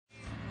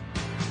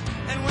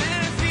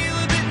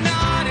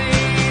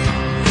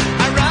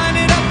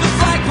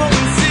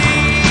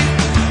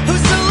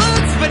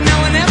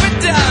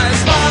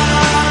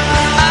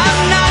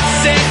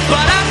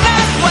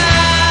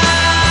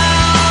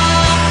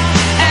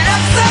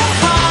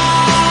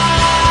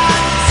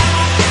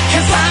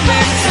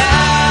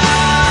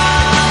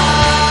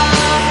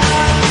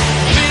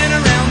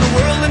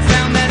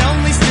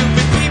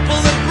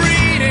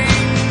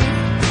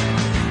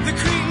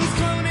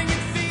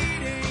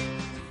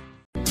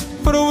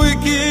What a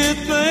wicked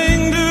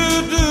thing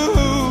to do,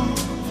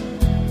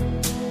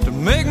 to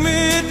make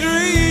me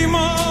dream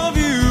of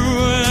you.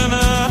 And I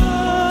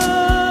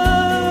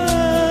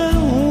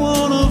don't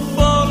wanna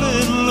fall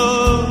in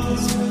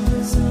love.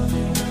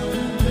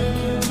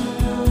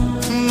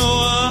 No,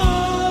 I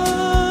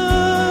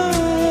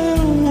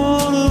don't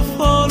wanna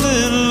fall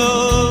in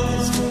love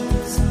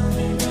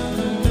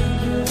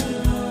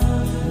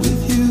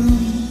with you.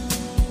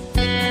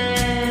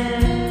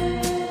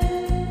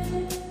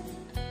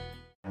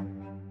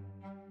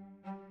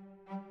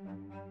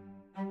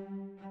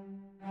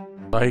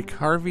 Like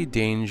Harvey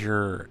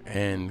Danger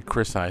and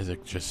Chris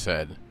Isaac just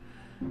said,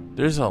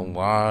 there's a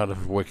lot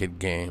of wicked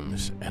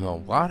games and a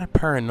lot of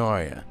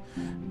paranoia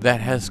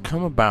that has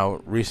come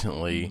about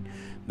recently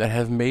that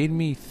have made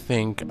me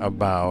think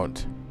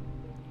about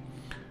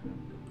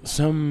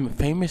some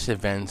famous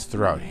events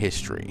throughout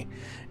history.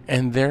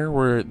 And there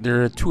are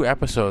 2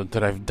 episodes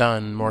that I've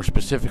done more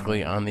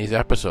specifically on these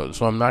episodes.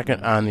 So I'm not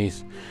going on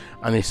these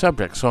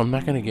subjects. So I'm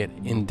not going to get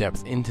in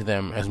depth into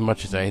them as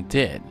much as I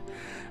did.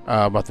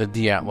 About the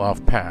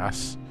Dyatlov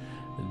Pass,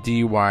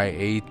 Dyatlov,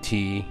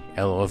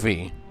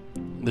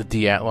 the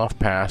Dyatlov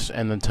Pass,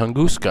 and the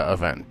Tunguska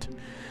event.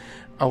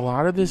 A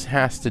lot of this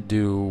has to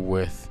do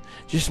with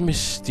just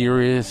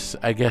mysterious,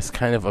 I guess,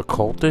 kind of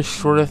occultish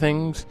sort of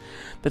things.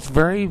 That's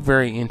very,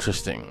 very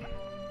interesting.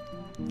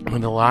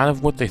 And a lot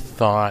of what they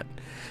thought,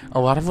 a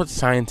lot of what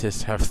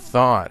scientists have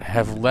thought,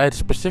 have led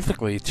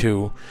specifically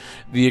to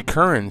the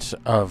occurrence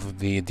of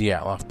the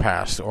Dyatlov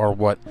Pass, or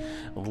what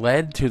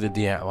led to the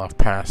Dyatlov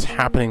Pass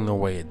happening the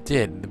way it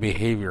did, the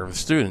behavior of the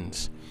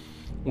students,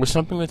 was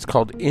something that's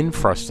called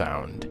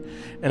infrasound.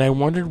 And I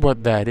wondered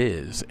what that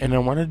is, and I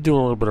wanted to do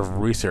a little bit of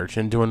research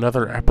and do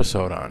another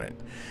episode on it.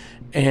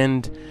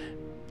 And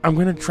I'm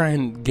going to try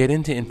and get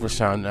into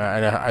infrasound.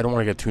 I don't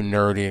want to get too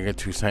nerdy and get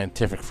too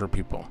scientific for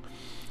people.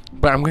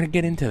 But I'm going to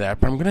get into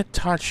that. But I'm going to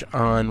touch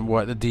on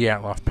what the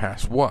Dyatlov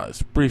Pass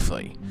was,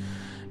 briefly.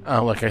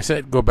 Like I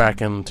said, go back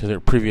into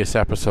their previous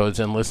episodes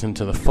and listen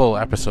to the full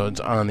episodes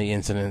on the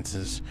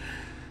incidences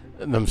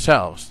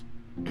themselves.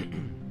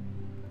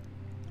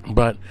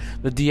 But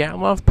the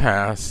Dyatlov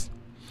Pass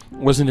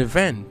was an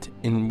event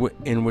in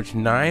which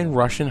 9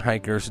 Russian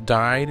hikers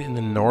died in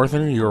the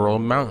northern Ural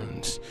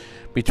Mountains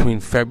between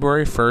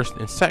February 1st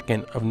and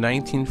 2nd of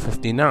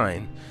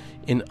 1959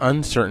 in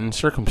uncertain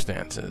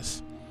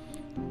circumstances.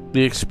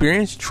 The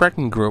experienced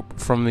trekking group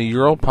from the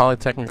Ural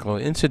Polytechnical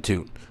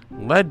Institute,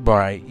 led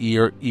by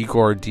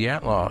Igor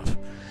Dyatlov,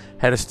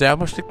 had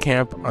established a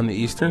camp on the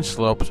eastern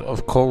slopes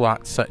of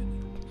Kholat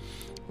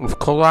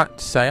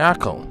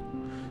Syakhl.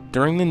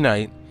 During the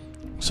night,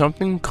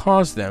 something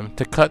caused them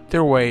to cut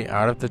their way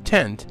out of the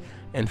tent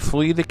and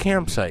flee the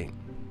campsite.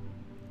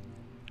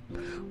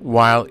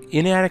 While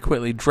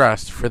inadequately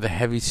dressed for the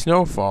heavy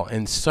snowfall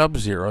and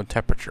sub-zero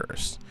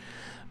temperatures.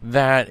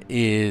 That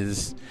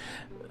is...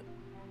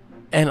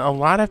 And a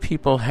lot of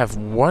people have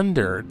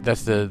wondered,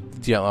 that's the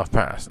Dyatlov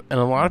Pass, and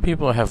a lot of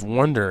people have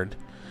wondered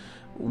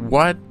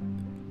what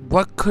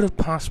could have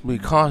possibly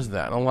caused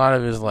that. A lot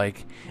of it is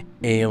like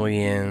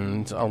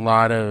aliens, a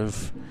lot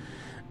of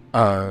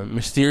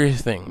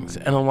mysterious things,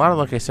 and a lot of,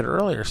 like I said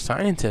earlier,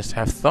 scientists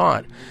have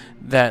thought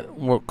that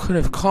what could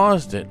have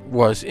caused it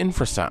was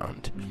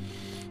infrasound.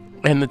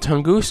 And the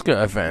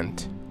Tunguska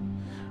event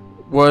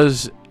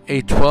was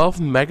a 12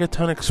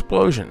 megaton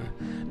explosion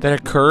that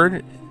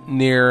occurred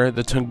near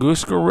the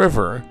Tunguska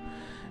River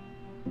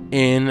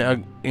in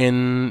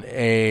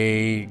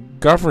a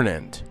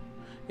governorate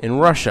in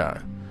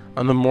Russia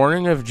on the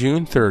morning of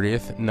June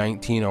 30th,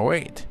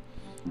 1908.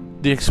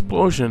 The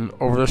explosion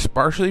over the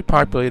sparsely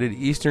populated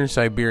eastern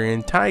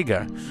Siberian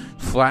taiga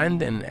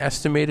flattened an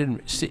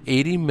estimated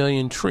 80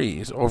 million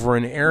trees over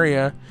an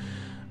area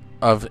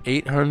of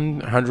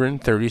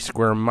 830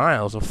 square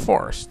miles of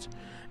forest,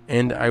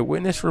 and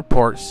eyewitness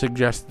reports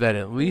suggest that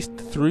at least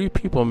 3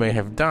 people may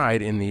have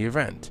died in the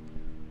event.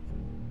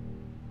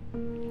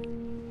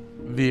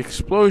 The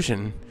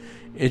explosion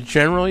is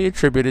generally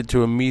attributed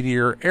to a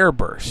meteor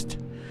airburst,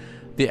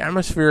 the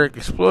atmospheric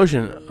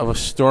explosion of a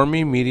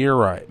stormy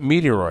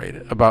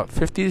meteoroid about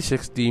 50 to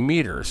 60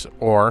 meters,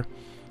 or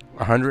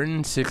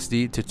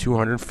 160 to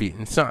 200 feet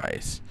in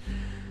size.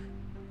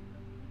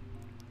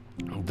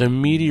 The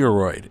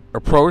meteoroid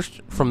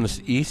approached from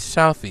the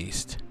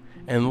east-southeast,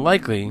 and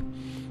likely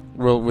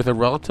with a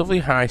relatively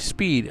high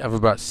speed of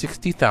about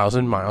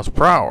 60,000 miles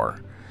per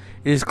hour.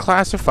 It is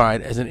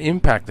classified as an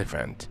impact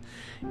event,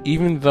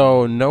 even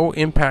though no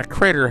impact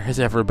crater has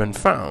ever been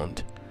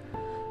found.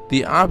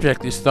 The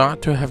object is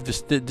thought to have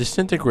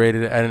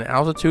disintegrated at an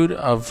altitude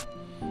of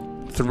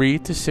 3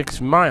 to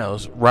 6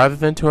 miles rather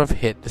than to have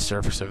hit the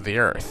surface of the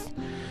Earth.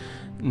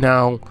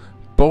 Now,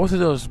 both of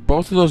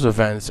those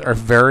events are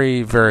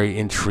very, very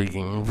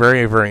intriguing,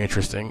 very, very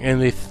interesting,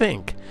 and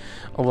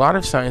a lot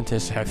of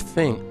scientists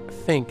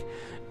think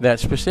that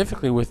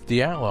specifically with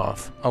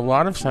Dyatlov, a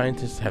lot of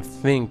scientists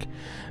think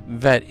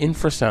that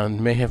infrasound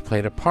may have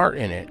played a part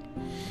in it,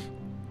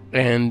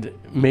 and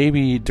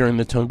maybe during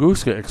the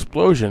Tunguska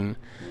explosion,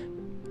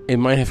 it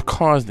might have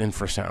caused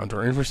infrasound, or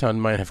infrasound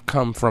might have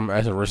come from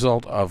as a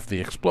result of the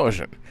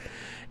explosion.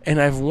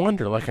 And I've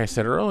wondered, like I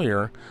said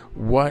earlier,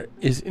 what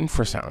is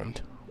infrasound?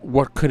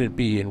 What could it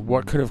be, and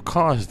what could have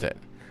caused it?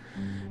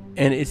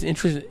 And it's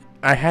interesting.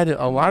 I had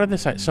a lot of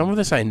this. Some of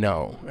this I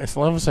know, and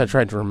some of this I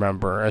tried to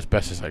remember as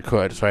best as I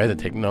could. So I had to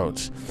take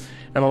notes,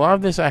 and a lot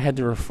of this I had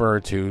to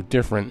refer to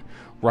different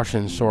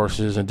Russian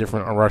sources and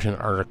different Russian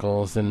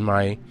articles. And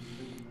my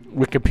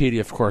Wikipedia,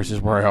 of course,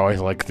 is where I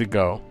always like to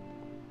go.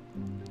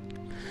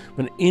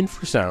 But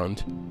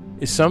infrasound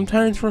is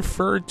sometimes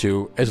referred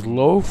to as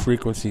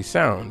low-frequency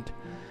sound.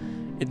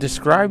 It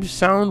describes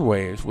sound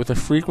waves with a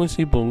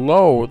frequency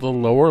below the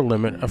lower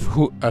limit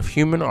of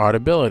human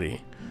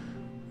audibility,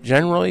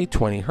 generally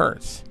 20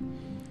 hertz.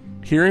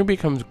 Hearing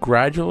becomes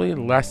gradually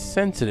less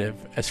sensitive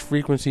as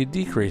frequency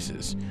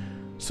decreases,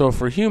 so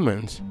for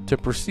humans to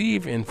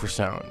perceive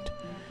infrasound,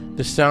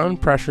 the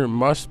sound pressure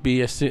must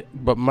be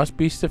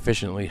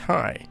sufficiently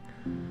high.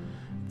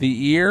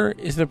 The ear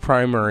is the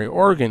primary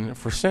organ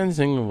for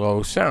sensing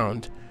low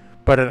sound,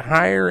 but at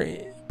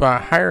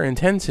higher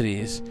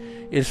intensities,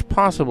 it is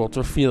possible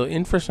to feel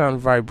infrasound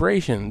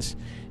vibrations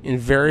in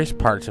various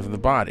parts of the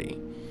body.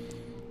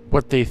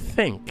 What they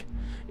think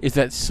is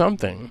that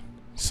something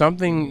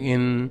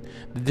in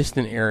the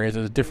distant areas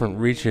of the different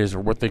reaches, or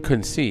what they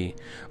couldn't see,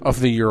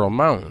 of the Ural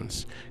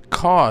Mountains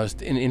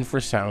caused an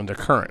infrasound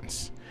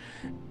occurrence.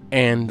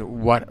 And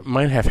what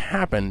might have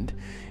happened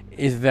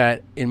is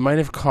that it might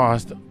have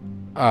caused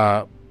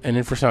an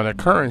infrasound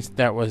occurrence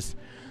that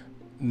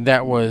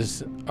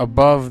was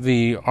above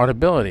the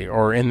audibility,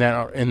 or in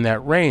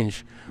that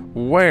range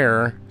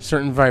where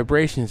certain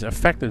vibrations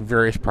affected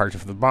various parts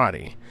of the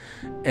body.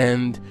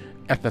 And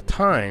at the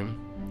time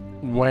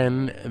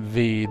when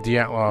the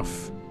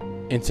Dyatlov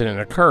incident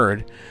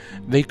occurred,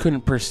 they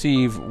couldn't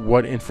perceive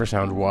what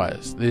infrasound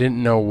was. They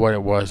didn't know what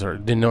it was, or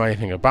didn't know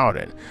anything about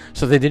it.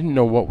 So they didn't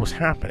know what was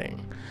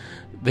happening.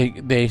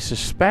 They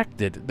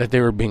suspected that they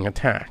were being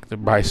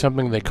attacked by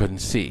something they couldn't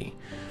see,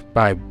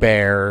 by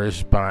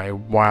bears, by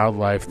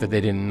wildlife that they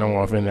didn't know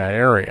of in that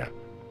area.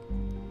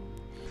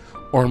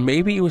 Or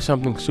maybe it was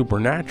something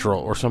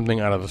supernatural or something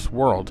out of this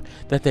world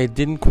that they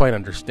didn't quite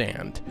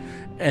understand,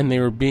 and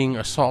they were being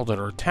assaulted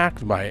or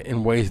attacked by it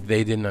in ways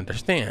they didn't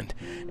understand,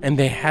 and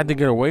they had to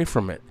get away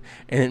from it.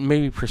 And it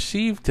may be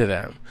perceived to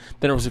them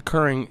that it was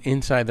occurring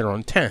inside their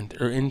own tent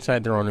or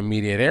inside their own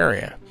immediate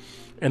area,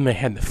 and they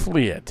had to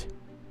flee it.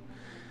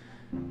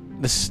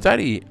 The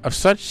study of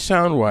such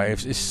sound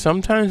waves is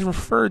sometimes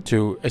referred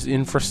to as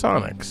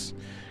infrasonics,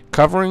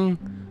 covering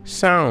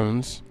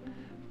sounds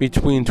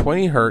between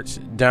 20 hertz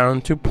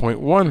down to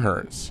 0.1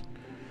 hertz.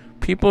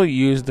 People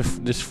use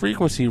this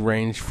frequency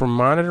range for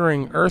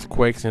monitoring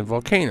earthquakes and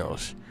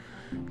volcanoes,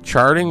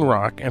 charting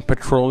rock and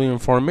petroleum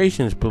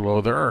formations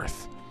below the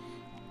earth,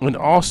 and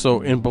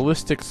also in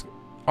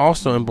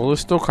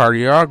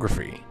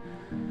ballistocardiography.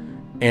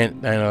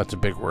 And I know that's a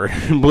big word,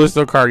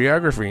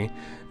 ballistocardiography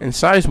and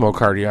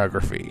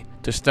seismocardiography,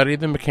 to study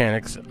the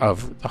mechanics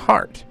of the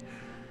heart.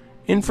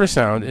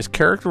 Infrasound is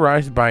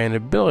characterized by an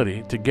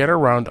ability to get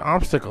around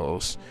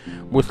obstacles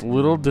with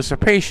little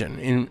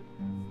dissipation.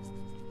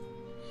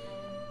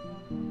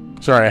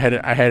 Sorry,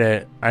 I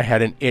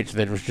had an itch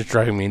that was just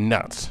driving me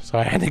nuts, so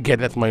I had to get.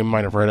 That's my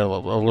might have heard a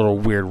little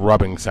weird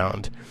rubbing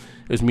sound.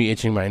 It was me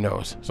itching my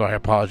nose, so I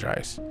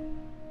apologize.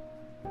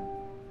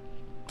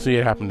 See,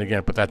 it happened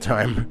again, but that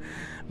time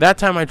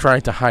I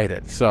tried to hide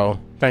it. So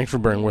thanks for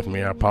bearing with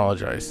me. I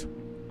apologize.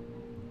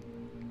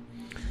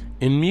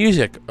 In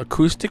music,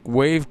 acoustic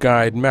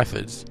waveguide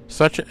methods,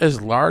 such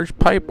as large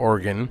pipe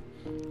organ,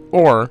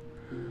 or,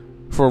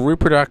 for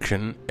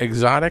reproduction,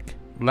 exotic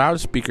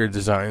loudspeaker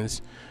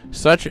designs,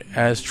 such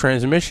as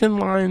transmission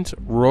lines,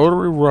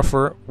 rotary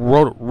woofer,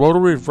 or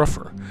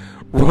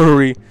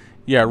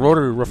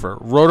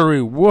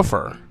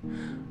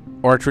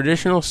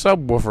traditional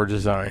subwoofer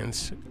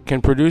designs,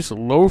 can produce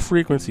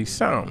low-frequency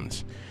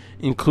sounds,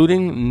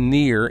 including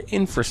near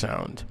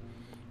infrasound.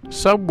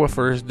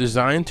 Subwoofers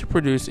designed to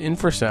produce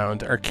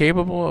infrasound are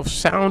capable of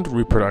sound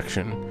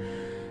reproduction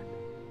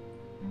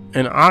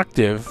an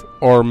octave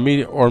or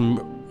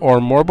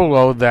more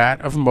below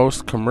that of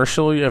most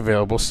commercially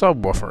available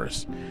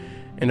subwoofers,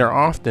 and are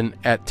often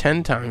at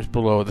 10 times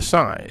below the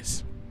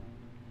size.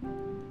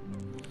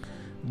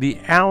 The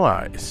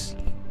Allies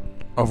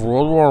of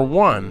World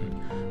War I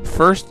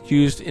first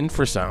used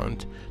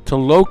infrasound to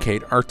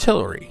locate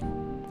artillery.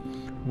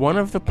 One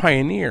of the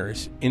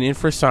pioneers in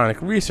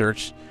infrasonic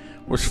research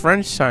was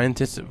French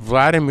scientist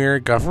Vladimir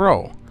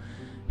Gavreau.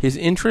 His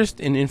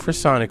interest in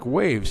infrasonic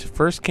waves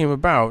first came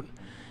about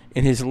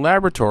in his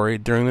laboratory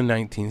during the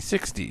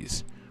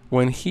 1960s,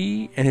 when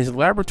he and his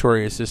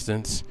laboratory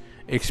assistants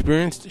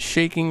experienced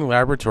shaking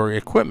laboratory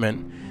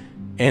equipment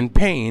and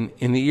pain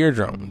in the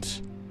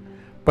eardrums.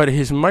 But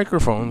his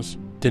microphones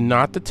did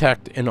not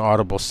detect an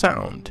audible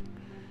sound.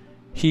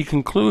 He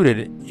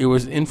concluded it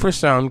was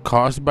infrasound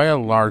caused by a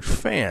large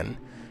fan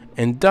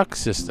and duct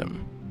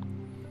system.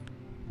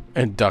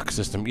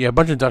 Yeah, a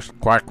bunch of ducks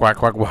quack, quack,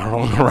 quack,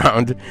 rolling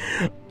around.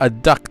 A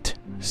duct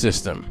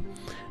system.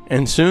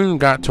 and soon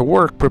got to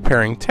work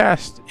preparing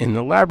tests in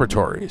the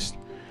laboratories.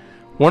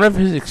 One of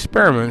his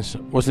experiments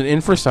was an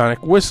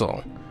infrasonic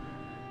whistle,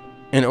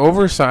 an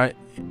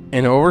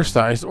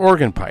oversized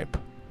organ pipe.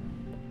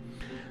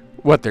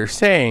 What they're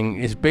saying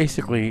is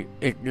basically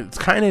it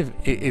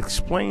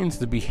explains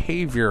the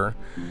behavior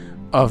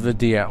of the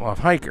Dyatlov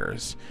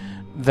hikers,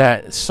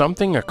 that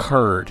something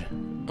occurred.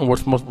 And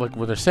what's most like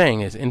what they're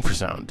saying is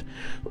infrasound.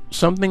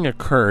 Something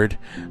occurred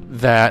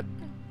that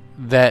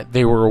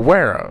they were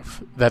aware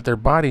of, that their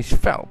bodies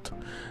felt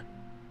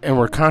and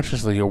were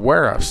consciously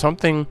aware of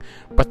something,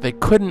 but they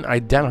couldn't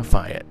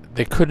identify it.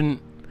 They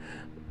couldn't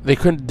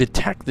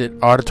detect it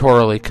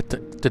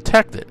auditorily.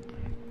 Detect it.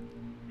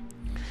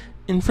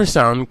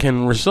 Infrasound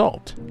can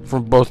result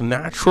from both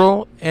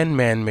natural and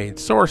man-made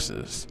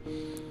sources.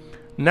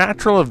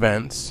 Natural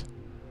events.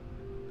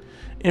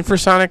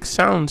 Infrasonic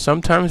sound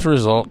sometimes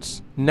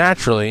results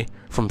naturally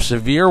from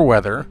severe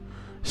weather,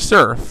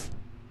 surf,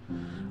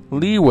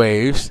 lee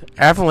waves,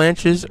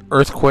 avalanches,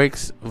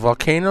 earthquakes,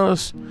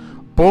 volcanoes,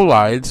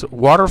 bolides,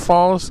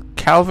 waterfalls,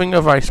 calving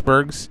of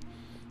icebergs,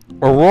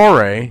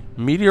 aurorae,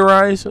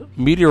 meteors.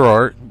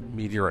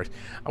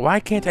 Why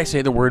can't I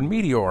say the word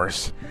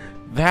meteors?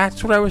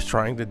 That's what I was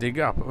trying to dig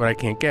up, but I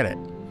can't get it.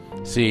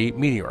 See,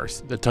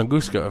 meteors, the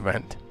Tunguska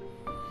event.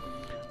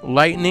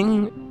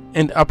 Lightning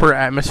and upper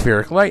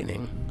atmospheric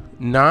lightning.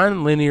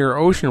 Non-linear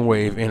ocean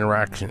wave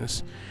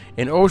interactions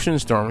in ocean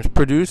storms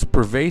produce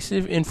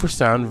pervasive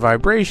infrasound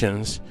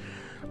vibrations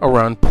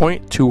around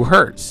 0.2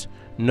 Hz,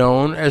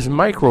 known as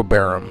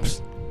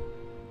microbaroms.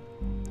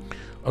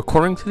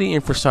 According to the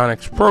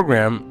infrasonics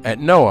program at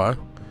NOAA,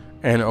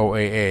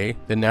 NOAA,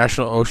 the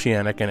National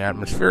Oceanic and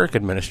Atmospheric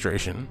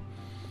Administration,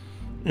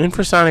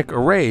 infrasonic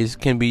arrays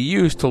can be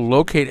used to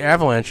locate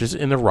avalanches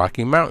in the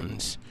Rocky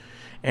Mountains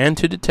and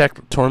to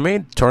detect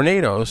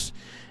tornadoes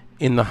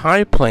in the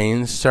high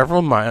plains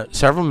several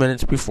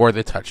minutes before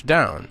they touch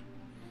down.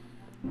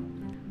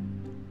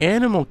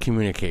 Animal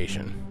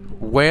communication.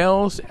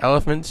 Whales,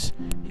 elephants,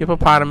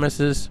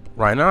 hippopotamuses,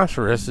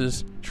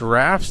 rhinoceroses,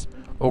 giraffes,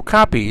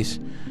 okapis,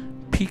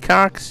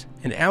 peacocks,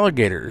 and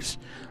alligators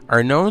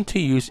are known to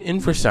use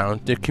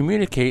infrasound to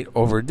communicate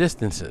over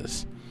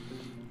distances,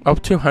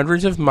 up to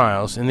hundreds of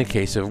miles in the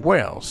case of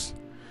whales.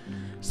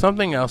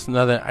 Something else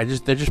now that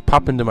that just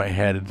pop into my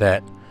head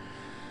that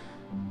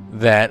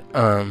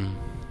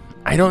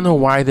I don't know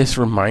why this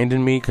reminded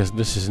me, because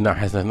this has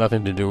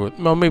nothing to do with,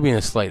 well, maybe in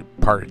a slight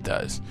part it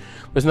does.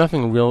 There's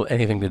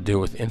anything to do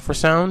with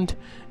infrasound,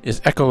 is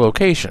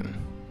echolocation.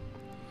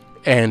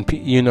 And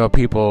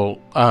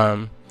people,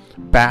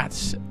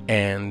 bats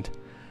and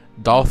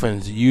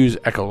dolphins use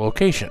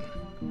echolocation.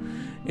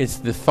 It's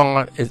the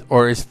thought,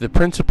 it's the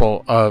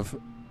principle of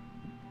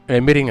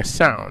emitting a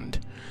sound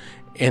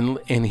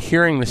and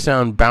hearing the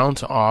sound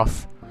bounce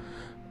off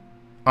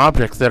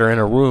objects that are in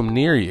a room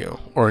near you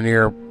or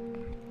near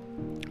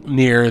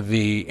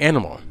the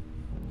animal.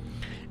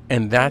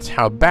 And that's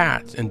how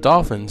bats and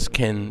dolphins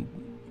can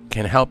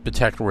help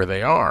detect where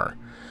they are,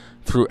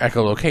 through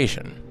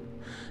echolocation.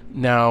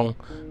 Now,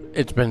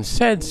 it's been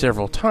said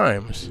several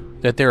times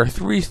that there are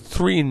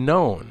three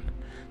known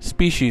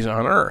species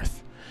on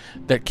Earth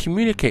that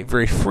communicate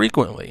very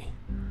frequently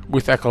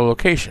with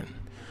echolocation.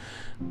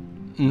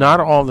 Not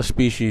all the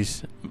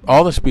species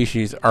are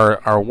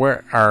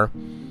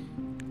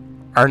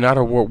not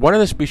aware. One of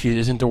the species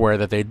isn't aware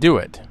that they do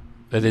it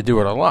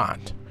a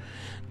lot.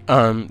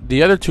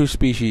 The other two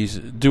species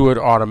do it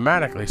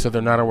automatically, so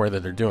they're not aware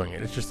that they're doing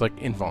it. It's just like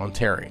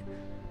involuntary.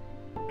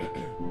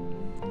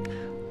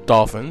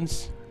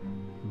 Dolphins,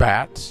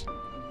 bats,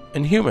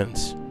 and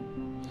humans.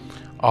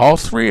 All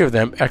three of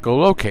them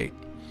echolocate.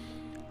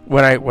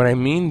 What I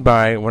mean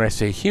by when I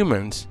say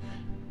humans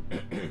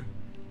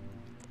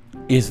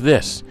is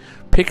this.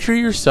 Picture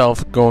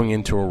yourself going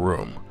into a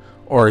room,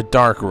 or a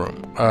dark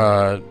room,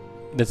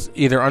 that's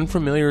either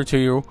unfamiliar to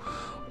you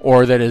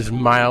or that is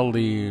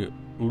mildly,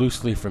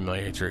 loosely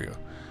familiar to you.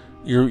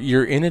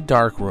 You're in a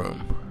dark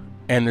room,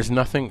 and there's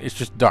nothing, it's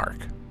just dark.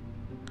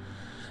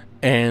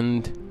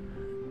 And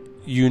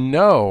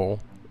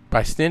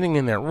by standing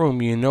in that room,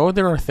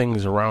 there are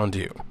things around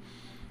you.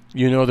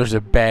 There's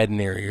a bed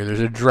near you, there's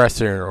a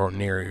dresser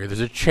near you,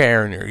 there's a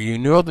chair near you.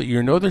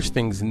 There's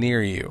things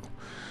near you,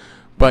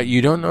 but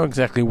you don't know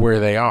exactly where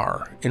they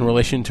are in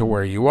relation to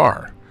where you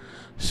are.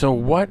 So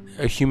what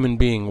a human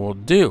being will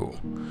do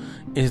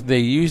is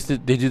they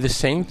do the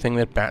same thing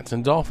that bats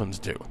and dolphins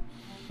do.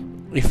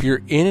 If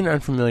you're in an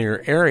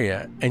unfamiliar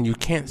area and you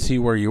can't see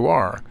where you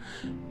are,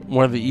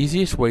 one of the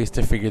easiest ways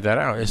to figure that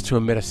out is to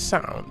emit a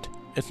sound.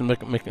 It's to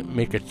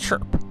make a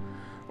chirp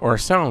or a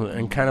sound,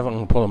 and kind of, I'm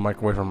going to pull the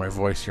mic away from my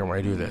voice here when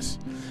I do this.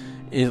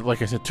 Is,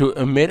 like I said, to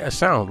emit a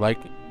sound like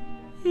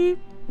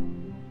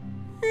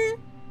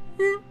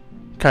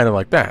kind of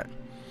like that.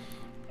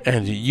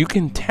 And you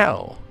can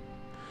tell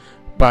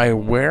by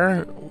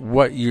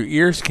what your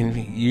ears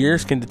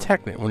can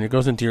detect it when it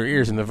goes into your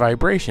ears, and the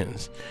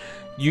vibrations.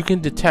 You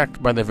can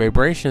detect by the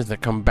vibrations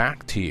that come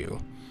back to you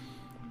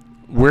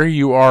where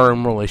you are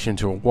in relation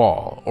to a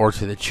wall or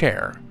to the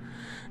chair.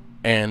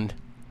 And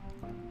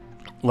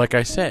like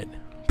I said,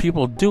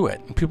 people do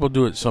it. And people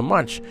do it so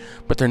much,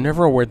 but they're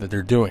never aware that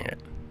they're doing it.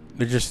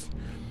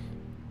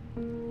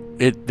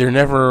 They're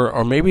never,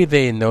 or maybe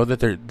they know that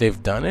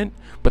they've done it,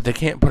 but they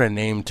can't put a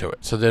name to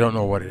it, so they don't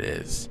know what it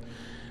is.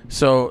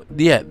 So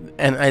yeah,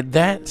 and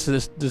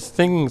this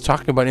thing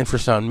talking about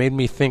infrasound made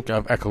me think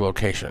of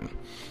echolocation,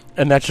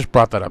 and that just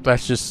brought that up.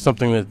 That's just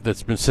something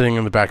that's been sitting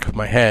in the back of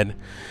my head,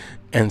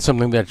 and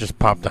something that just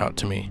popped out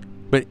to me.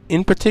 But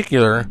in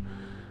particular,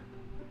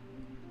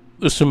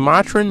 the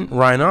Sumatran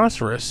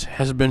rhinoceros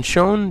has been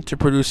shown to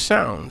produce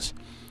sounds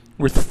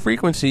with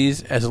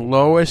frequencies as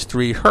low as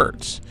 3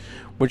 hertz,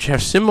 which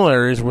have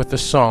similarities with the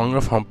song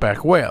of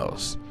humpback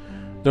whales.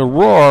 The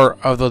roar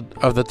of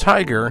the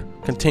tiger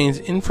contains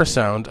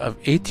infrasound of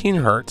 18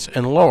 hertz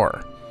and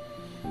lower,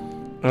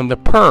 and the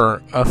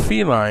purr of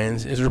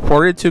felines is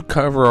reported to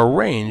cover a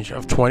range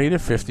of 20 to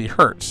 50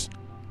 hertz.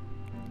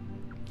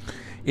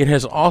 It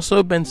has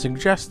also been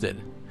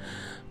suggested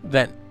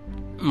that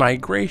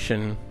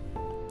migratory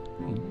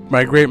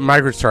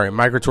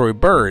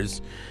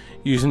birds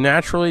use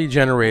naturally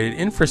generated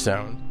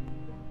infrasound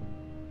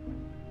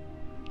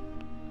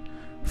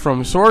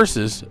from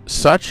sources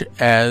such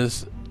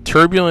as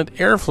turbulent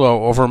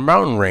airflow over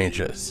mountain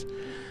ranges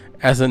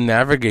as a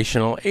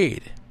navigational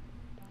aid.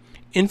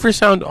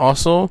 Infrasound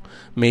also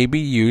may be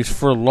used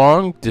for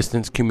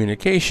long-distance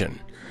communication,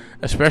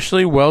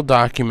 especially well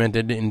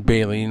documented in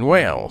baleen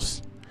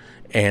whales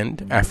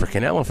and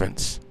African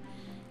elephants.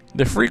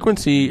 The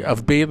frequency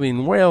of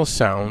baleen whale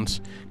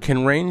sounds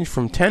can range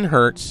from 10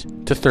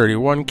 Hz to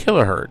 31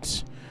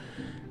 kHz,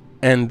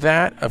 and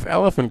that of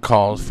elephant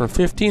calls from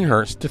 15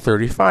 Hz to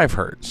 35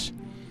 Hz.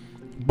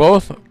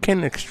 Both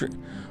can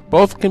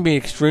be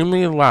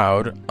extremely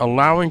loud,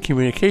 allowing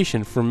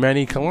communication for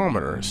many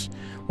kilometers,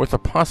 with a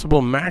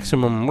possible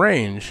maximum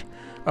range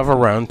of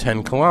around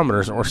 10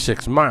 kilometers or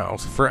 6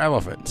 miles for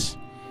elephants,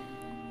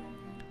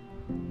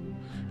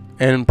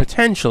 and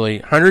potentially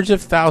hundreds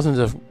of thousands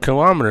of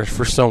kilometers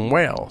for some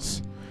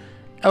whales.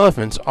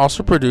 Elephants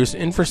also produce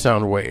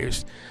infrasound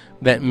waves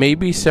that may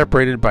be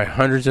separated by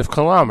hundreds of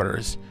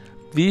kilometers.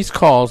 These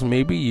calls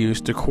may be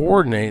used to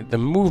coordinate the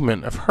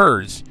movement of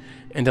herds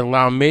and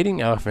allow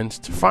mating elephants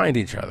to find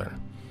each other.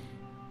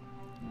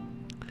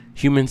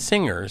 Human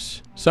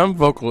singers, some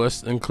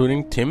vocalists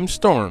including Tim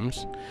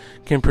Storms,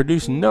 can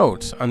produce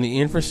notes on the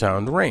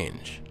infrasound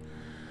range.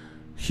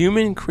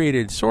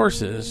 Human-created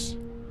sources,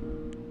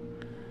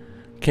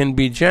 infrasound can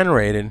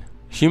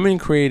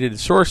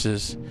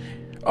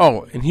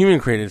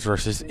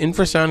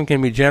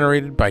be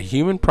generated by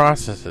human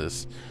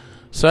processes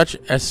such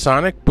as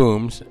sonic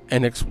booms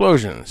and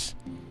explosions,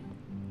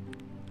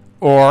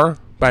 or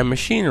by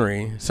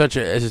machinery such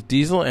as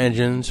diesel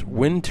engines,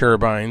 wind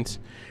turbines,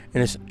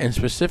 and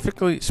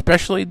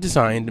specially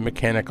designed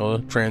mechanical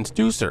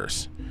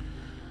transducers.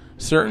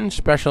 Certain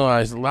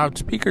specialized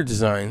loudspeaker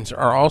designs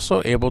are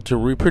also able to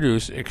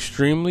reproduce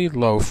extremely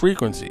low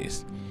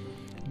frequencies.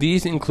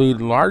 These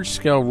include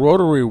large-scale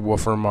rotary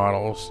woofer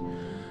models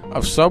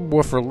of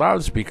subwoofer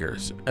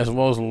loudspeakers, as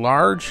well as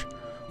large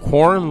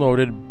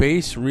horn-loaded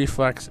bass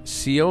reflex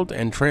sealed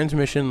and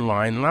transmission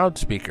line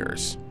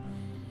loudspeakers.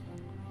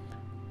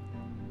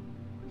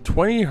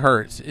 20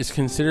 Hz is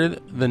considered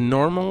the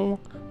normal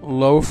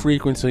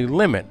low-frequency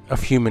limit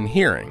of human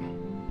hearing.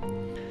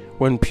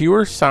 When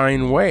pure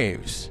sine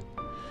waves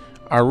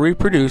are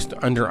reproduced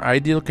under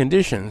ideal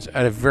conditions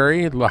at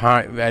very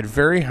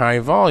high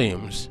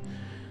volumes,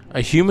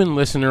 a human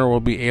listener will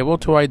be able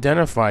to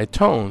identify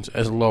tones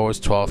as low as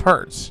 12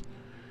 Hz.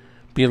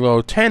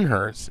 Below 10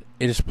 Hz,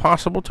 it is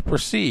possible to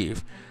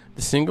perceive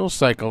the single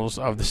cycles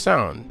of the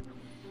sound,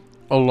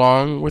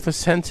 along with a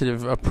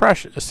sensation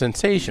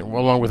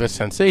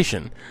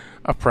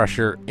of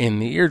pressure in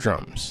the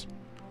eardrums.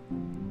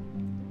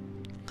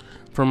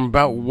 From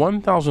about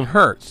 1000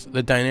 Hz,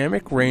 the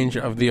dynamic range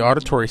of the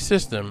auditory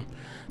system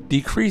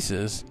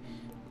decreases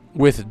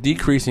with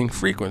decreasing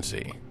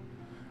frequency.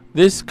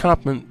 This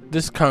compression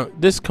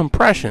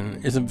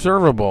is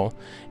observable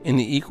in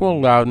the equal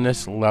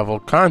loudness level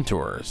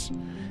contours,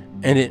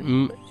 and it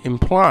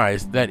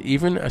implies that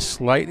even a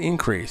slight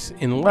increase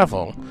in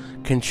level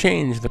can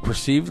change the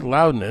perceived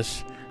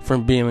loudness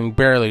from being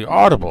barely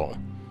audible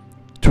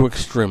to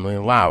extremely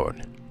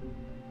loud.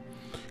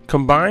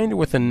 Combined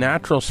with a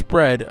natural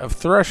spread in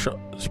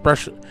thresholds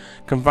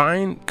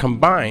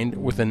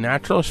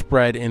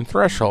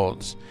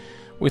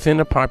within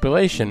a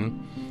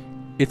population,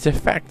 its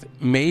effect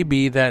may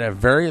be that a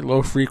very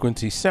low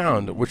frequency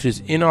sound, which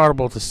is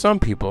inaudible to some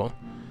people,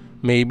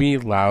 may be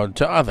loud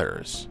to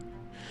others.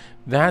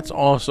 That's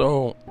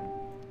also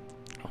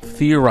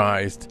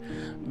theorized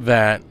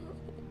that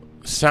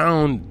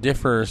sound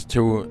differs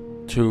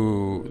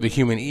to the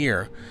human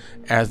ear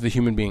as the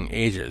human being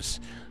ages.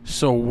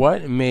 So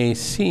what may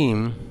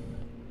seem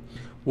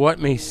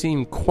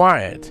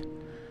quiet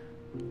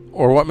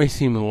or what may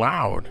seem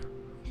loud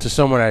to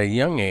someone at a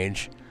young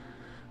age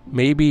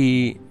may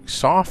be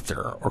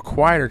softer or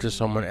quieter to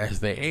someone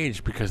as they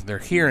age, because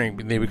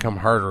they become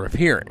harder of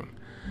hearing.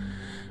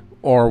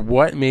 or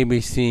what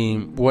may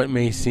seem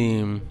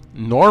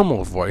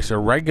normal voice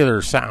or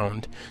regular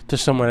sound to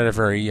someone at a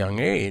very young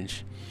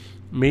age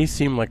may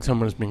seem like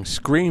someone is being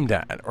screamed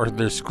at, or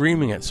they're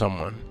screaming at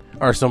someone,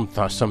 or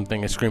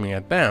something is screaming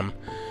at them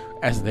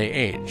as they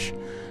age.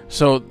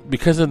 So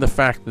because of the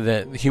fact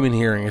that the human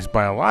hearing is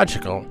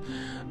biological,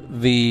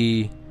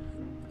 the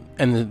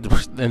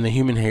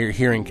human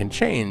hearing can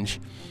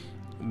change,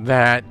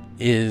 that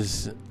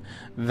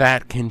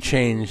can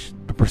change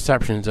the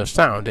perceptions of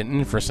sound and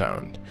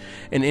infrasound.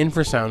 And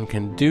infrasound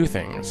can do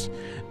things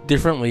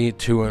differently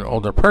to an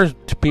older person,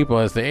 to people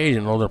as they age,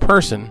 an older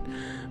person,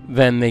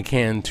 than they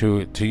can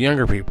to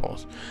younger people.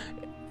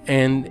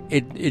 And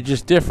it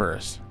just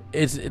differs.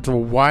 It's a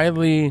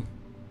widely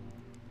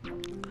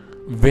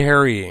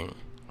varying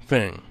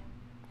thing.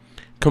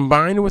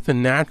 Combined with the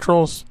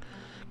natural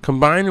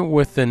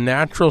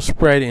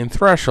spread in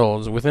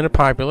thresholds within a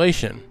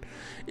population,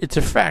 its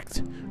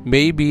effect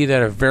may be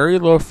that a very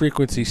low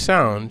frequency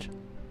sound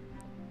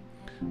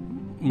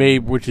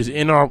which is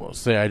inaudible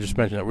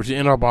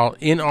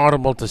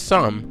to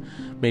some,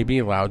 may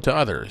be loud to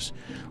others.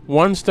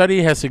 One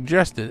study has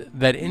suggested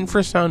that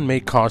infrasound may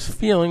cause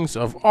feelings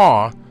of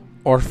awe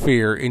or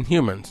fear in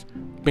humans.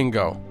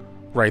 Bingo,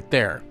 right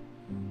there.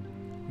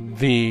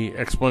 The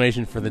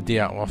explanation for the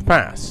Dyatlov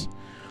Pass.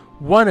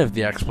 One of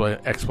the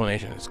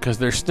explanations, because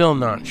they're still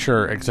not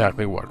sure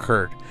exactly what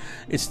occurred.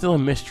 It's still a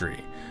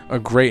mystery, a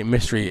great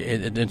mystery.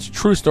 It's a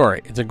true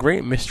story. It's a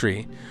great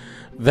mystery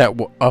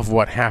of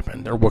what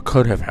happened, or what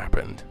could have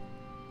happened.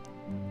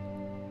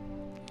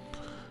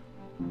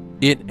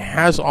 It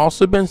has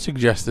also been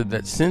suggested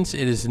that since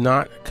it is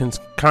not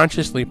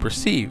consciously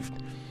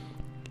perceived,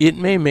 it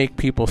may make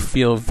people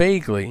feel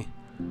vaguely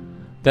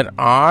that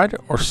odd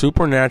or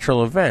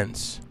supernatural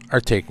events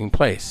are taking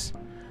place.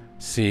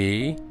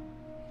 See,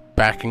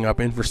 backing up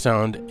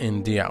infrasound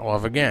in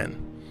Dyatlov again.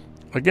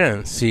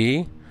 Again,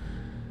 see,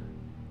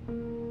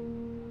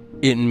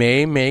 it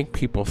may make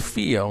people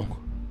feel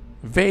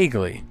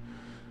vaguely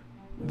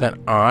that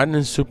odd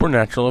and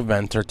supernatural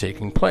events are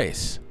taking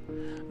place.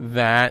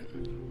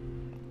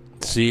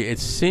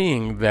 It's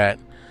seeing that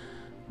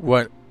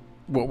what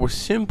was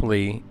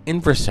simply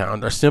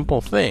infrasound, a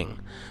simple thing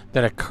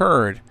that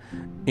occurred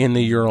in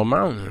the Ural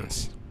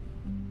Mountains,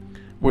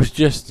 was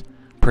just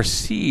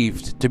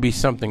perceived to be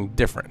something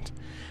different.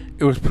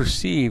 It was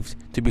perceived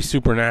to be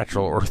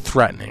supernatural or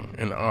threatening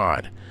and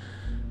odd.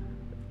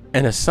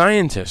 And a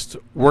scientist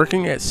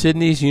working at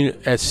Sydney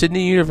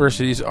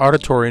University's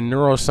Auditory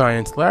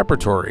Neuroscience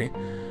Laboratory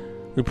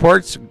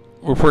reports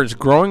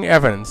growing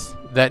evidence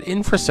that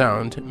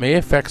infrasound may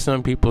affect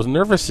some people's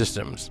nervous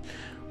systems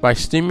by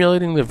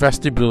stimulating the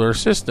vestibular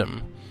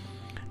system,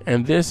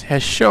 and this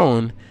has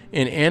shown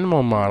in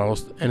animal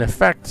models an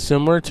effect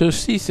similar to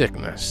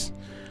seasickness.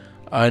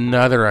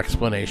 Another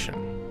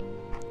explanation.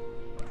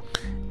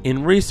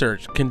 In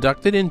research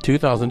conducted in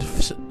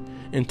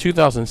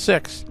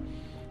 2006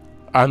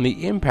 on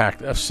the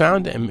impact of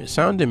sound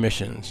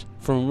emissions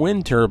from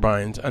wind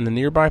turbines on the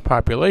nearby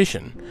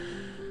population,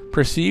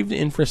 perceived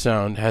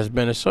infrasound has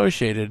been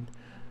associated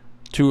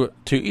to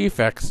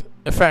effects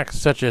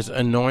such as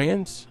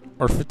annoyance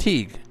or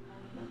fatigue,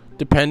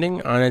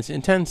 depending on its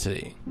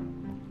intensity,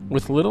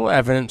 with little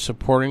evidence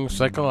supporting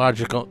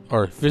psychological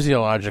or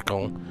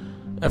physiological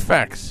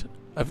effects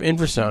of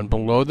infrasound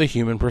below the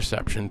human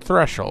perception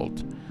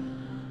threshold.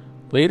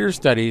 Later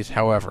studies,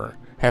 however,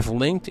 have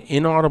linked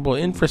inaudible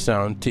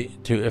infrasound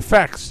to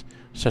effects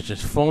such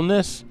as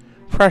fullness,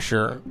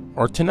 pressure,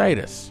 or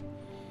tinnitus.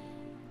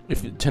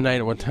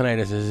 What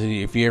tinnitus is,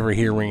 if you ever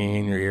hear ringing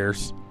in your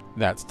ears,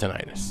 that's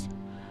tinnitus.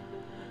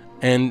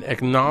 And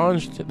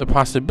acknowledged the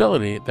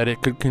possibility that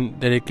it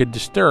could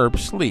disturb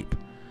sleep.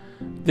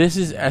 This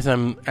is as I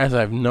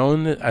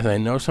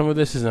know some of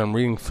this as I'm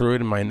reading through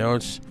it in my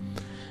notes.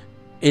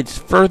 It's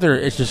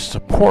just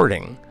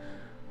supporting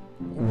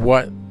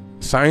what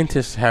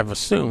scientists have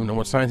assumed and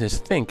what scientists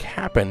think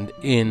happened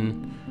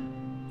in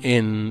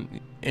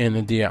the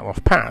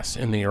Dyatlov Pass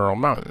in the Ural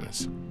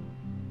Mountains.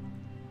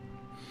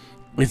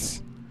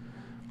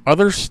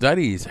 Other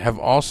studies have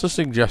also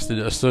suggested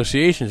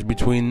associations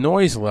between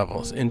noise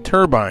levels in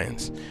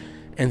turbines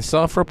and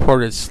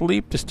self-reported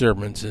sleep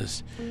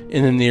disturbances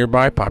in the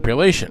nearby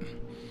population,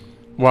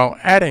 while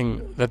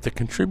adding that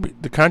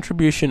the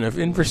contribution of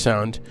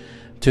infrasound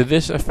to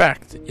this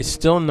effect is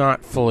still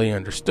not fully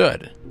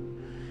understood.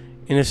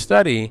 In a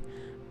study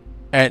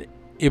at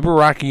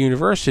Ibaraki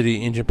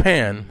University in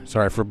Japan,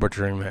 sorry for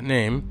butchering that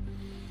name,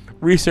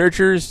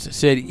 researchers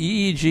said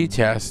EEG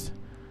tests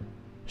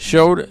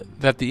showed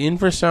that the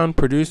infrasound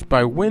produced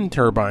by wind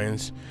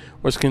turbines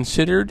was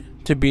considered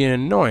to be an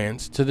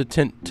annoyance to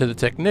the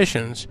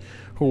technicians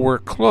who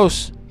work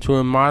close to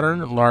a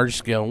modern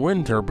large-scale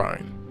wind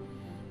turbine.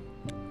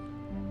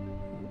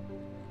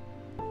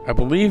 I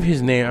believe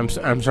his name,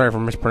 I'm sorry for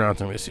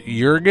mispronouncing this,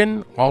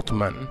 Jürgen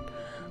Altmann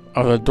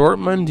of the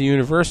Dortmund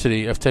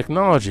University of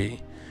Technology,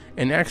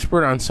 an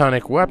expert on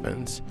sonic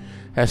weapons,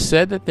 has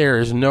said that there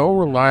is no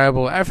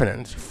reliable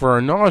evidence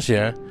for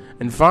nausea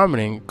and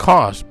vomiting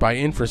caused by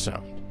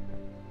infrasound.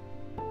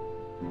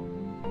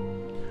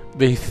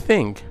 they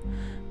think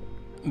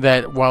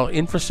that while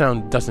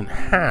infrasound doesn't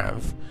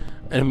have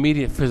an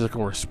immediate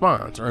physical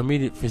response or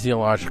immediate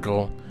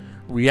physiological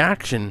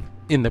reaction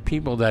in the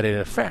people that it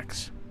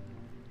affects,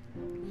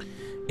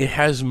 it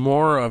has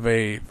more of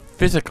a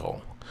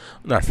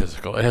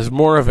it has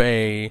more of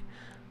a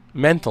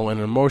mental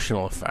and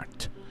emotional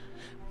effect,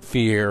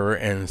 fear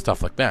and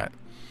stuff like that.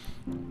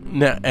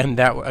 Now, and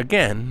that,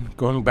 again,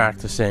 going back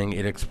to saying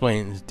it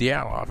explains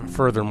Dyatlov, it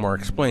furthermore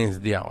explains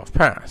the Dyatlov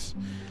Pass.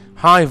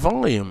 High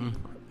volume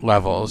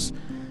levels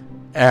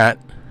at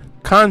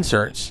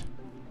concerts.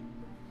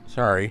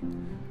 Sorry.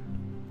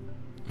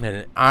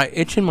 I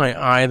itch in my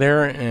eye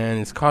there, and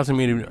it's causing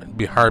me to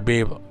be hard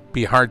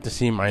to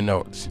see my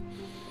notes.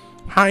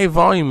 High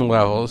volume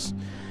levels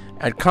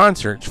at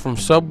concerts from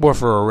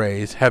subwoofer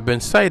arrays have been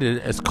cited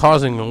as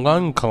causing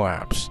lung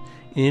collapse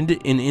in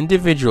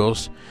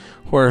individuals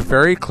who are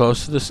very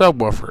close to the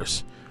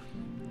subwoofers,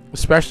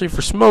 especially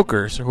for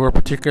smokers who are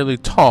particularly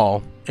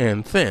tall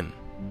and thin.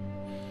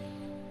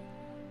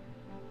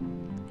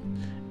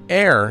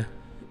 Air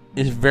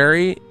is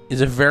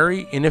a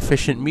very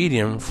inefficient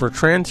medium for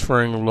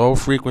transferring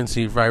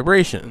low-frequency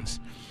vibrations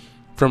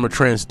from a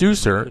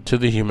transducer to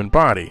the human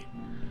body.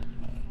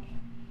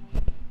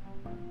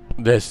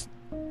 This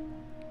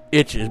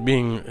itch is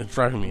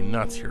driving me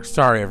nuts here.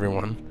 Sorry,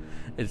 everyone.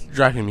 It's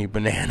driving me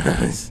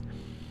bananas.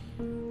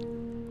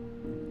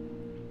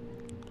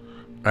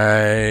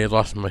 I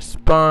lost my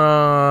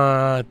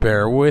spot.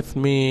 Bear with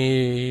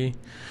me.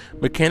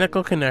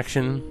 Mechanical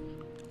connection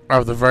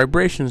of the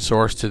vibration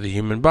source to the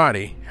human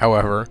body,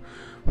 however,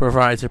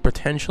 provides a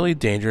potentially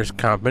dangerous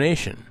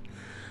combination.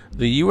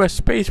 The U.S.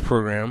 space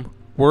program,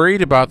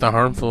 worried about the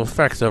harmful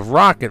effects of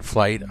rocket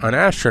flight on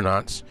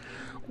astronauts,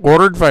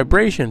 ordered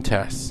vibration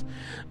tests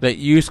that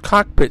use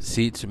cockpit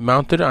seats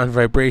mounted on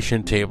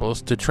vibration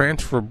tables to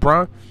transfer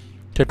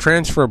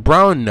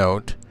brown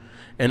note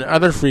and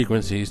other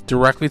frequencies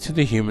directly to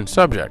the human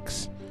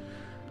subjects.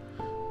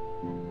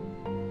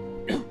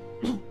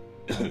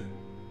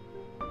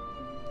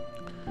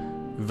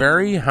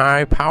 Very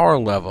high power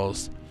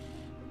levels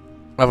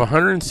of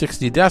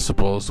 160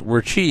 decibels were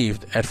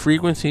achieved at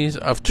frequencies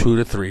of 2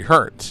 to 3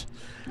 hertz.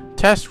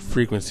 Test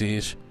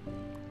frequencies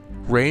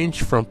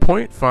ranged from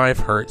 0.5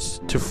 hertz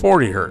to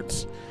 40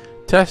 hertz.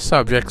 Test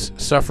subjects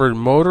suffered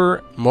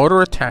motor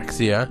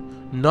ataxia,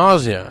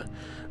 nausea,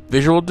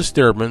 visual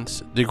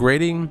disturbance,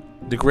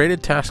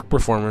 degraded task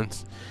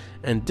performance,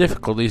 and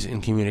difficulties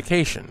in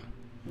communication.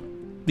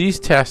 These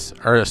tests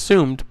are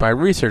assumed by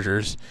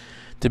researchers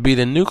to be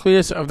the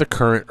nucleus of the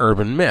current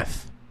urban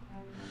myth.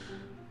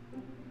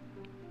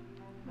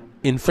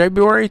 In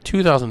February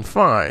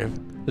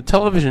 2005, the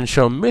television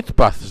show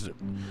Mythbusters.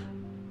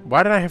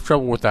 Why did I have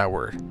trouble with that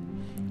word?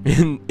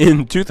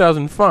 In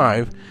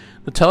 2005,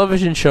 the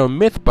television show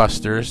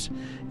Mythbusters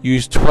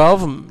used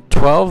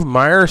 12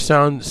 Meyer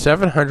Sound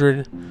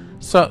 700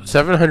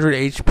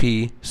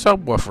 HP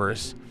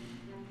subwoofers,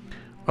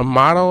 a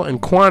model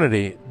and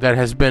quantity that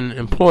has been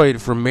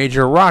employed for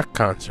major rock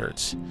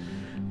concerts.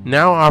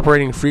 Now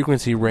operating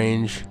frequency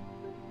range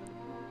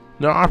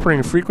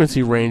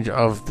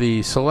of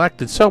the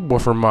selected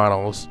subwoofer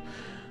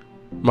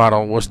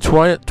model was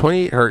 28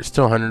 Hz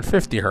to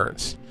 150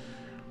 Hz.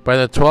 But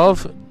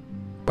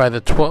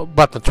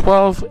the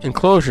 12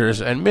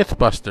 enclosures at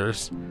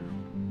Mythbusters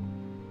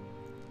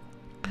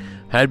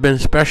had been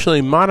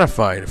specially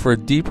modified for a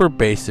deeper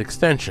bass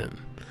extension.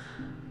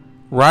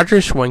 Roger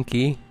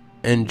Schwenke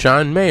and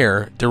John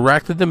Mayer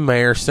directed the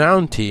Mayer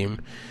sound team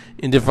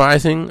in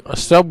devising a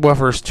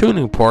subwoofer's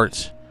tuning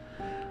ports,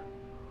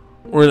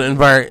 or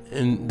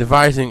in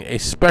devising a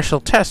special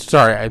test.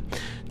 Sorry, I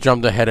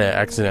jumped ahead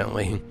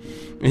accidentally.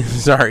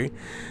 Sorry.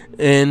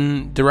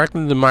 In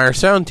directing the Meyer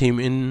sound team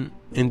in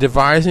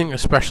devising a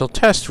special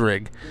test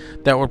rig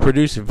that would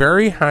produce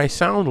very high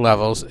sound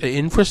levels at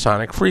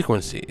infrasonic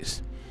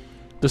frequencies.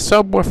 The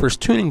subwoofer's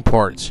tuning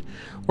ports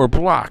were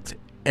blocked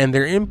and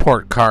their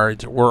import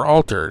cards were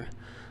altered.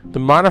 The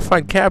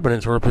modified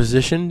cabinets were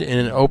positioned in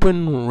an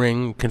open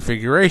ring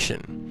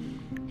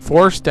configuration,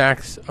 4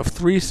 stacks of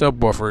 3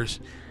 subwoofers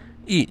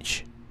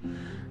each.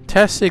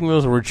 Test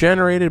signals were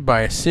generated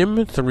by a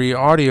SIM3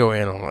 audio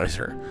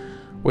analyzer,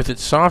 with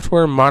its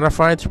software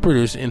modified to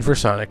produce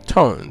infrasonic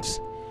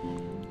tones.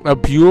 A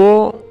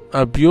Buell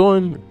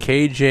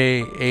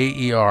KJAER,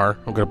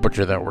 I'm going to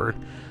butcher that word,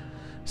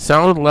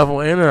 sound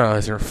level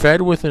analyzer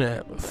fed with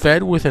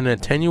an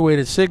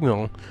attenuated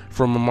signal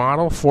from a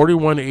Model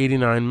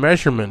 4189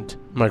 measurement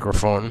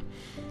microphone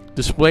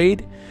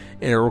displayed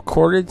in a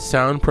recorded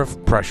sound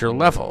pressure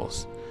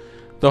levels.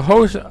 The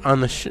host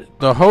on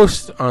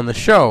the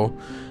show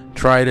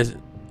tried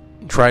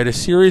a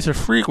series of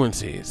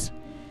frequencies,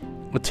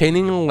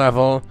 attaining a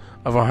level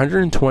of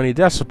 120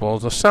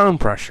 decibels of sound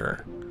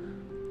pressure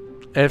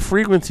at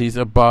frequencies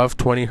above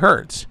 20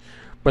 Hz,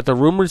 but the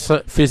rumored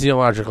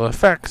physiological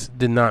effects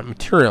did not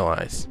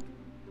materialize.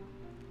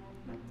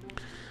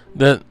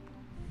 The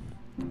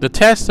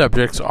test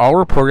subjects all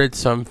reported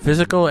some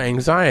physical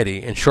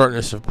anxiety and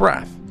shortness of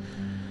breath,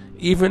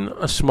 even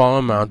a small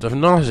amount of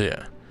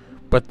nausea,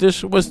 but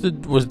this was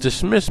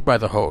dismissed by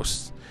the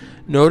hosts,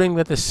 noting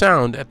that the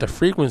sound at the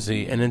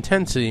frequency and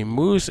intensity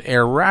moves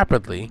air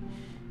rapidly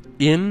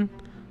in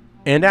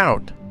and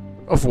out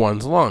of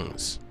one's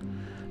lungs.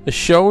 The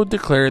show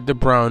declared the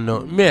brown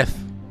note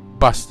myth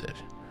busted.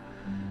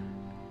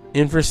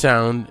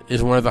 Infrasound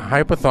is one of the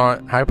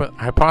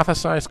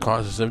hypothesized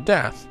causes of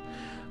death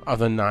of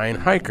the 9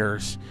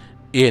 hikers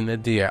in the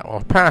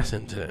Dyatlov Pass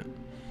incident.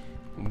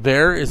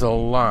 There's a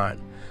lot,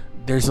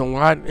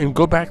 and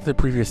go back to the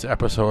previous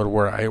episode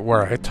where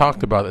I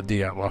talked about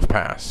the Dyatlov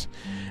Pass,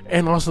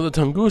 and also the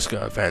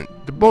Tunguska event.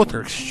 Both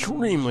are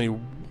extremely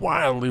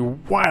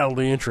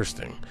wildly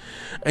interesting,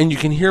 and you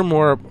can hear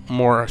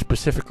more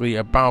specifically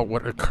about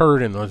what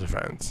occurred in those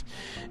events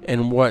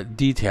and what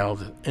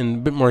detailed in a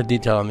bit more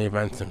detail on the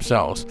events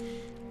themselves.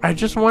 I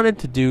just wanted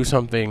to do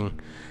something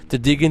to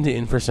dig into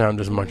infrasound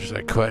as much as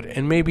I could,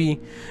 and maybe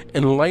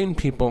enlighten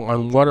people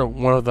on what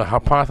one of the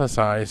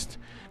hypothesized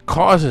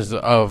causes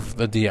of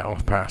the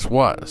Dyatlov Pass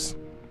was.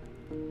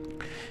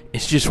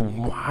 It's just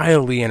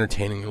wildly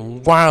entertaining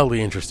and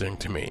wildly interesting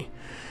to me.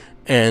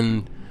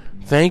 And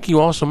thank you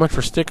all so much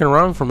for sticking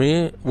around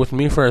with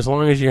me for as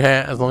long as you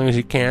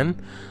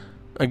can.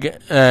 Again,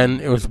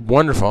 and it was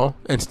wonderful.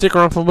 And stick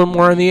around for a little bit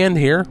more in the end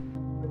here.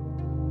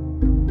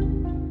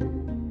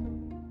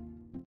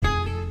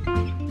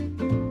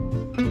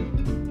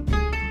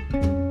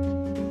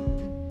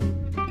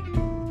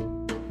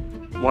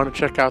 Want to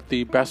check out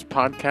the best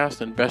podcast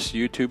and best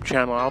YouTube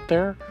channel out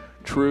there?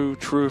 True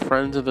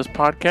friends of this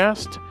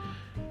podcast?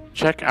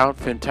 Check out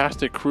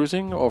Fantastic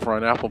Cruising over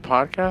on Apple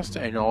Podcasts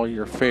and all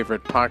your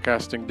favorite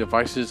podcasting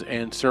devices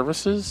and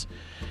services.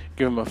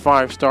 Give them a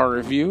 5-star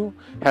review.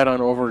 Head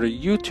on over to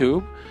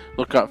YouTube.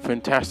 Look up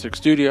Fantastic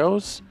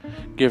Studios.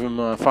 Give them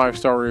a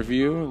 5-star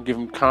review and give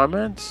them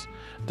comments.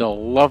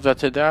 They'll love that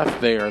to death.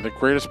 They are the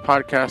greatest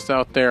podcast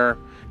out there.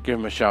 Give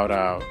them a shout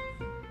out.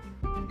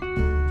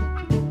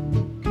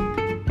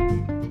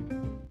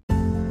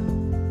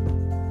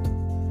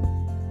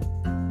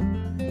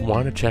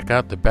 Want to check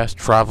out the best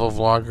travel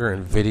vlogger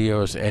and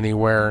videos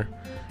anywhere?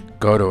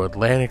 Go to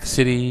Atlantic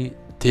City,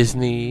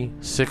 Disney,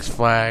 Six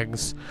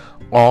Flags,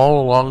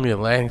 all along the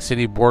Atlantic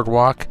City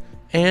boardwalk,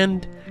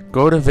 and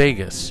go to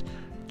Vegas.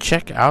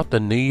 Check out the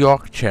New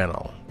York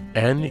channel,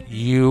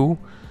 NUYAWK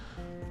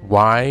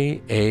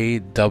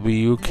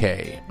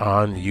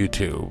on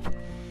YouTube.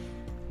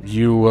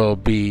 You will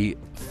be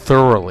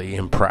thoroughly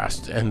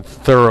impressed and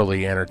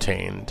thoroughly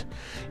entertained.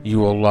 You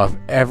will love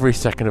every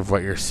second of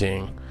what you're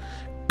seeing.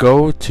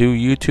 Go to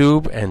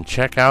YouTube and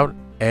check out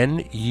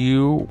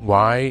NUYAWK.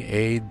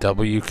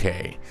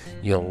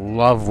 You'll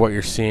love what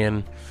you're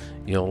seeing.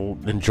 You'll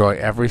enjoy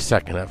every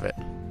second of it.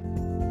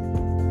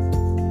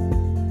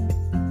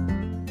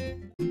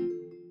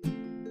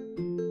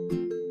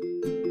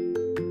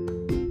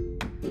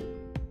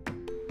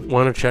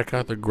 Want to check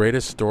out the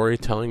greatest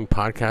storytelling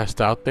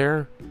podcast out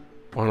there?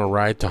 Want to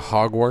ride to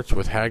Hogwarts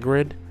with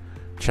Hagrid?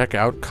 Check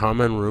out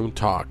Common Room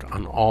Talk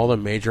on all the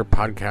major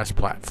podcast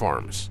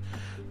platforms.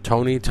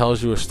 Tony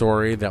tells you a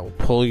story that will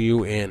pull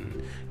you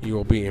in. You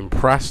will be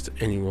impressed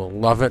and you will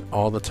love it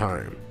all the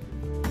time.